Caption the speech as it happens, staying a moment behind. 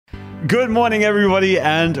Good morning, everybody,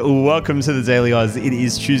 and welcome to the Daily Oz. It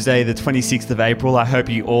is Tuesday, the 26th of April. I hope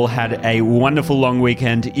you all had a wonderful long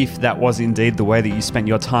weekend, if that was indeed the way that you spent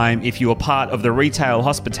your time. If you were part of the retail,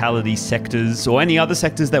 hospitality sectors, or any other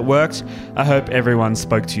sectors that worked, I hope everyone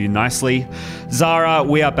spoke to you nicely. Zara,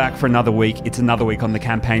 we are back for another week. It's another week on the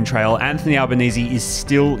campaign trail. Anthony Albanese is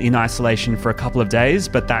still in isolation for a couple of days,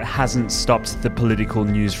 but that hasn't stopped the political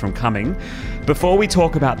news from coming. Before we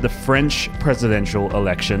talk about the French presidential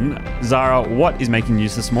election, Zara, what is making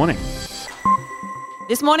news this morning?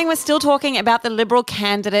 This morning, we're still talking about the Liberal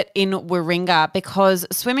candidate in Warringah because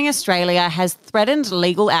Swimming Australia has threatened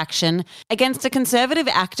legal action against a conservative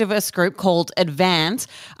activist group called Advance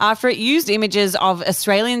after it used images of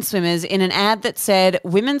Australian swimmers in an ad that said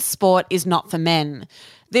women's sport is not for men.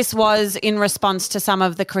 This was in response to some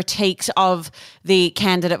of the critiques of the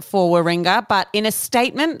candidate for Warringah, but in a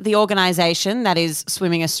statement, the organisation, that is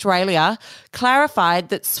Swimming Australia, clarified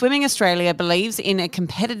that Swimming Australia believes in a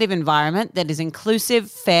competitive environment that is inclusive,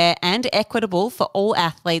 fair and equitable for all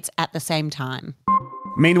athletes at the same time.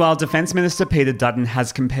 Meanwhile, Defence Minister Peter Dutton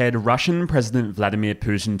has compared Russian President Vladimir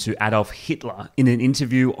Putin to Adolf Hitler in an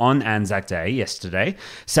interview on Anzac Day yesterday,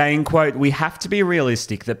 saying, quote, "We have to be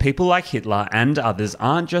realistic that people like Hitler and others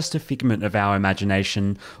aren't just a figment of our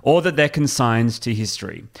imagination or that they're consigned to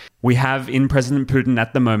history. We have in President Putin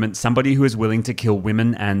at the moment somebody who is willing to kill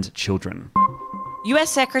women and children."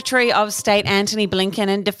 US Secretary of State Antony Blinken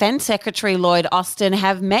and Defense Secretary Lloyd Austin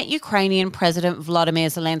have met Ukrainian President Volodymyr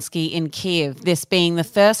Zelensky in Kyiv, this being the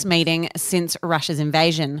first meeting since Russia's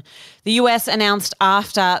invasion. The US announced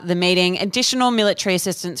after the meeting additional military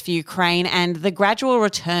assistance for Ukraine and the gradual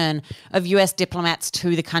return of US diplomats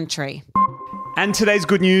to the country. And today's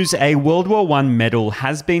good news, a World War I medal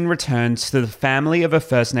has been returned to the family of a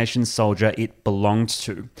First Nations soldier it belonged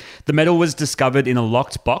to. The medal was discovered in a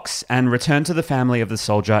locked box and returned to the family of the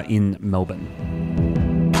soldier in Melbourne.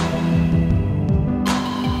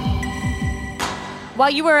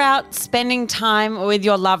 While you were out spending time with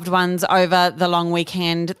your loved ones over the long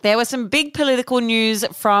weekend, there was some big political news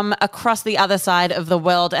from across the other side of the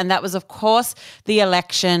world, and that was, of course, the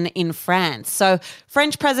election in France. So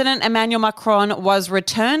French President Emmanuel Macron was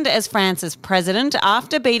returned as France's president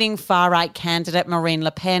after beating far-right candidate Marine Le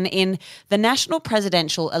Pen in the national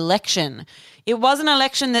presidential election. It was an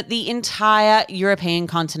election that the entire European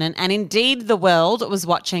continent, and indeed the world, was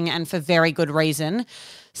watching, and for very good reason.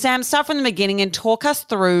 Sam, start from the beginning and talk us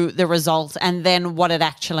through the result and then what it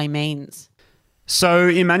actually means. So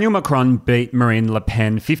Emmanuel Macron beat Marine Le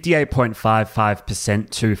Pen 58.55%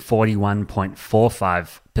 to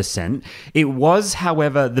 41.45%. It was,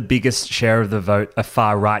 however, the biggest share of the vote a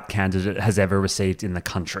far-right candidate has ever received in the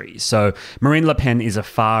country. So Marine Le Pen is a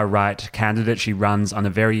far-right candidate. She runs on a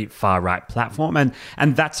very far-right platform, and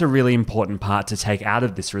that's a really important part to take out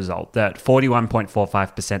of this result, that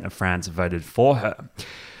 41.45% of France voted for her.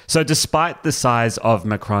 So despite the size of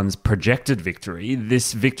Macron's projected victory,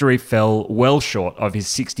 this victory fell well short of his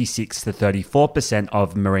 66 to 34%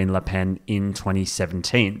 of Marine Le Pen in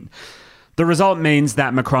 2017. The result means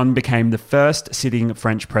that Macron became the first sitting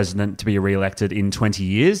French president to be re-elected in 20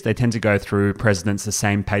 years. They tend to go through presidents the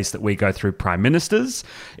same pace that we go through prime ministers.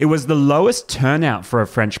 It was the lowest turnout for a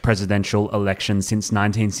French presidential election since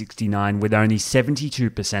 1969, with only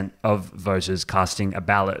 72% of voters casting a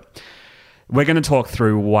ballot. We're going to talk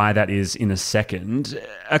through why that is in a second.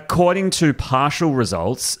 According to partial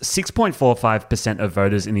results, 6.45% of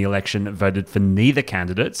voters in the election voted for neither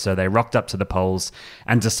candidate, so they rocked up to the polls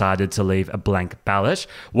and decided to leave a blank ballot,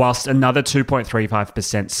 whilst another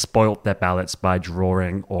 2.35% spoilt their ballots by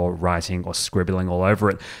drawing or writing or scribbling all over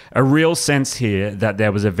it. A real sense here that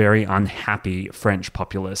there was a very unhappy French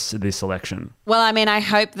populace this election. Well, I mean, I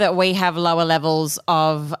hope that we have lower levels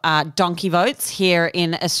of donkey votes here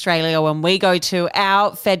in Australia when we go to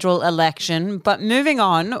our federal election. But moving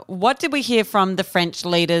on, what did we hear from the French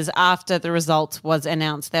leaders after the result was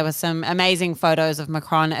announced? There were some amazing photos of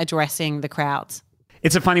Macron addressing the crowds.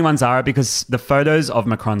 It's a funny one, Zara, because the photos of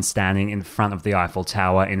Macron standing in front of the Eiffel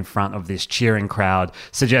Tower, in front of this cheering crowd,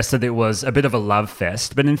 suggest that it was a bit of a love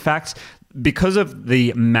fest. But in fact, because of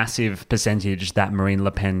the massive percentage that Marine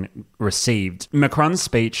Le Pen received, Macron's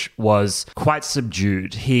speech was quite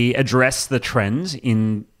subdued. He addressed the trend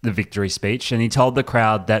in the victory speech, and he told the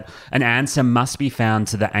crowd that an answer must be found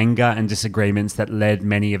to the anger and disagreements that led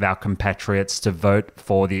many of our compatriots to vote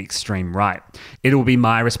for the extreme right. It will be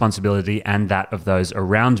my responsibility and that of those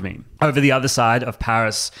around me. Over the other side of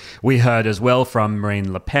Paris, we heard as well from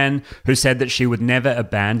Marine Le Pen, who said that she would never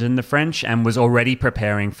abandon the French and was already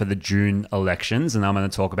preparing for the June elections, and I'm going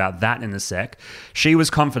to talk about that in a sec. She was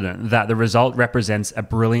confident that the result represents a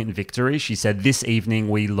brilliant victory. She said, "This evening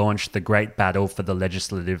we launched the great battle for the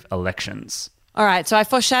legislative elections." All right, so I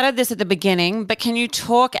foreshadowed this at the beginning, but can you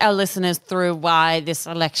talk our listeners through why this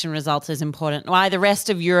election result is important, why the rest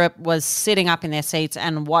of Europe was sitting up in their seats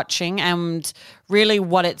and watching, and really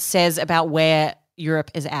what it says about where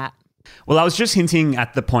Europe is at? Well, I was just hinting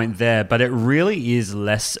at the point there, but it really is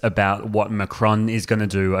less about what Macron is going to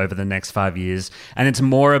do over the next 5 years, and it's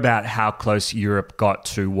more about how close Europe got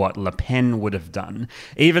to what Le Pen would have done.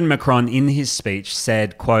 Even Macron, in his speech,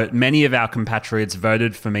 said, quote, "Many of our compatriots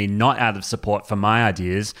voted for me not out of support for my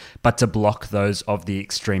ideas, but to block those of the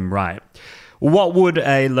extreme right." What would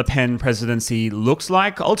a Le Pen presidency look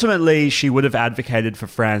like? Ultimately, she would have advocated for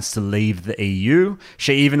France to leave the EU.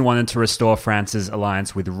 She even wanted to restore France's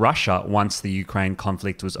alliance with Russia once the Ukraine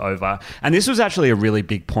conflict was over. And this was actually a really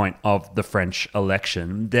big point of the French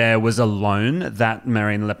election. There was a loan that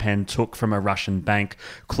Marine Le Pen took from a Russian bank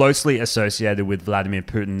closely associated with Vladimir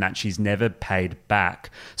Putin that she's never paid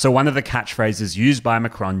back. So one of the catchphrases used by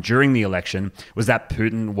Macron during the election was that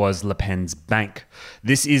Putin was Le Pen's bank.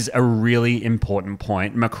 This is a really important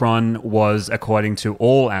point. Macron was, according to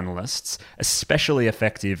all analysts, especially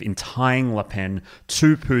effective in tying Le Pen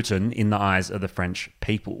to Putin in the eyes of the French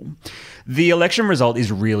people. The election result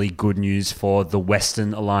is really good news for the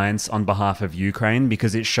Western alliance on behalf of Ukraine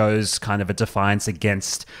because it shows kind of a defiance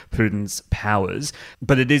against Putin's powers.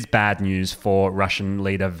 But it is bad news for Russian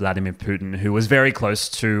leader Vladimir Putin, who was very close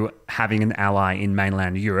to having an ally in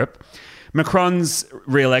mainland Europe. Macron's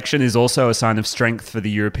re-election is also a sign of strength for the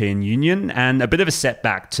European Union and a bit of a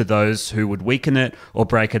setback to those who would weaken it or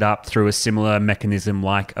break it up through a similar mechanism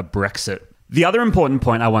like a Brexit. The other important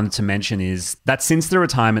point I wanted to mention is that since the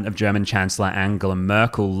retirement of German Chancellor Angela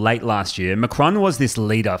Merkel late last year, Macron was this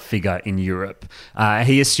leader figure in Europe.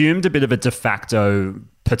 He assumed a bit of a de facto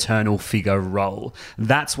paternal figure role.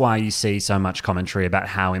 That's why you see so much commentary about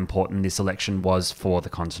how important this election was for the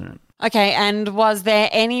continent. Okay, and was there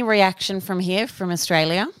any reaction from here, from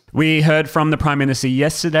Australia? We heard from the Prime Minister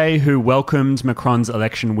yesterday, who welcomed Macron's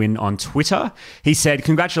election win on Twitter. He said,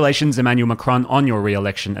 "Congratulations, Emmanuel Macron, on your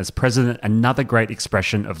re-election as president. Another great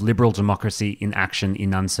expression of liberal democracy in action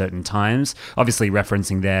in uncertain times." Obviously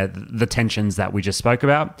referencing there the tensions that we just spoke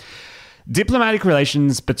about. Diplomatic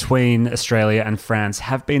relations between Australia and France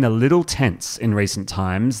have been a little tense in recent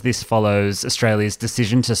times. This follows Australia's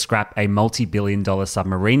decision to scrap a multi-billion-dollar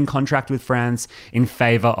submarine contract with France in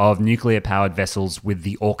favour of nuclear-powered vessels with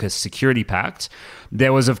the AUKUS Security Pact.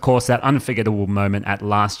 There was, of course, that unforgettable moment at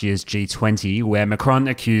last year's G20 where Macron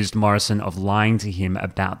accused Morrison of lying to him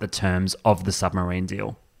about the terms of the submarine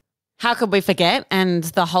deal. How could we forget? And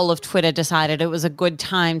the whole of Twitter decided it was a good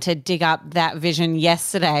time to dig up that vision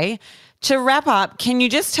yesterday. To wrap up, can you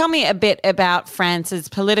just tell me a bit about France's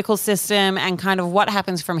political system and kind of what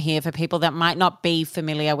happens from here for people that might not be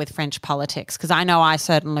familiar with French politics? Because I know I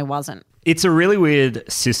certainly wasn't. It's a really weird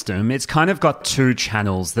system. It's kind of got two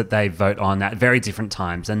channels that they vote on at very different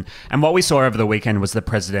times. And what we saw over the weekend was the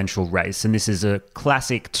presidential race. And this is a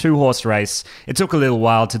classic two-horse race. It took a little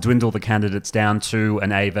while to dwindle the candidates down to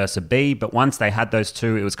an A versus a B. But once they had those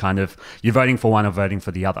two, it was kind of you're voting for one or voting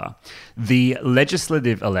for the other. The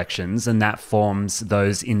legislative elections, and that forms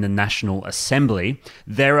those in the National Assembly,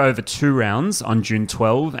 they're over 2 rounds on June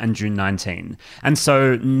 12 and June 19. And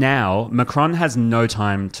so now Macron has no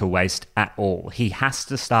time to waste at all. He has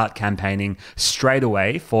to start campaigning straight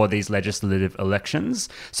away for these legislative elections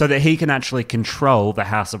so that he can actually control the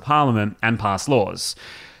House of Parliament and pass laws.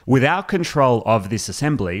 Without control of this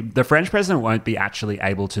assembly, the French president won't be actually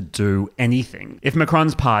able to do anything. If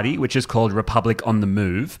Macron's party, which is called Republic on the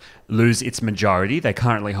Move, lose its majority, they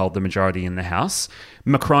currently hold the majority in the House,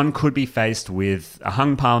 Macron could be faced with a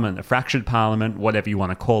hung parliament, a fractured parliament, whatever you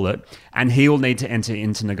want to call it, and he will need to enter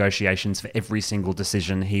into negotiations for every single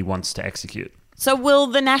decision he wants to execute. So will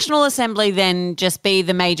the National Assembly then just be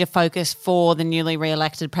the major focus for the newly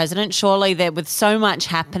re-elected president? Surely that with so much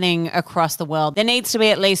happening across the world, there needs to be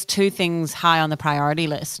at least 2 things high on the priority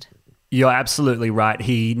list. You're absolutely right.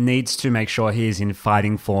 He needs to make sure he is in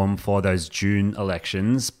fighting form for those June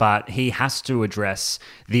elections, but he has to address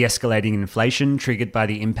the escalating inflation triggered by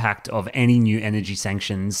the impact of any new energy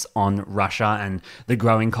sanctions on Russia and the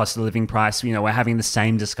growing cost of living price. You know, we're having the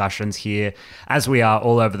same discussions here as we are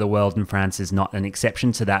all over the world, and France is not an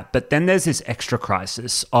exception to that. But then there's this extra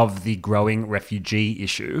crisis of the growing refugee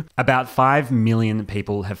issue. About 5 million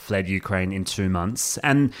people have fled Ukraine in 2 months,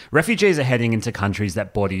 and refugees are heading into countries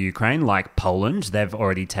that border Ukraine, like Poland. They've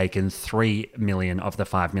already taken 3 million of the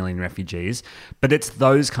 5 million refugees. But it's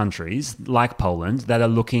those countries, like Poland, that are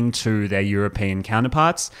looking to their European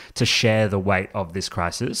counterparts to share the weight of this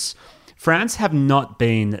crisis. France have not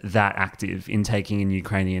been that active in taking in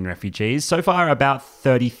Ukrainian refugees. So far, about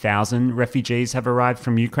 30,000 refugees have arrived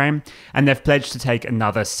from Ukraine, and they've pledged to take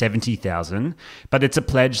another 70,000. But it's a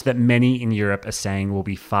pledge that many in Europe are saying will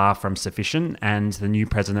be far from sufficient, and the new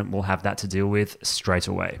president will have that to deal with straight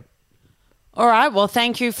away. All right. Well,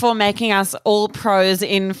 thank you for making us all pros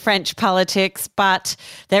in French politics. But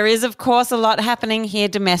there is, of course, a lot happening here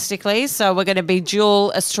domestically. So we're going to be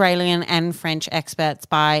dual Australian and French experts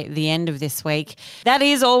by the end of this week. That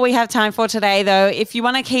is all we have time for today, though. If you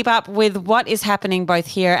want to keep up with what is happening both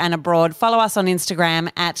here and abroad, follow us on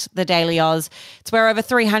Instagram at The Daily Oz. It's where over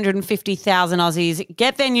 350,000 Aussies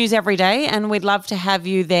get their news every day, and we'd love to have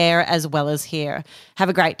you there as well as here. Have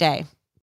a great day.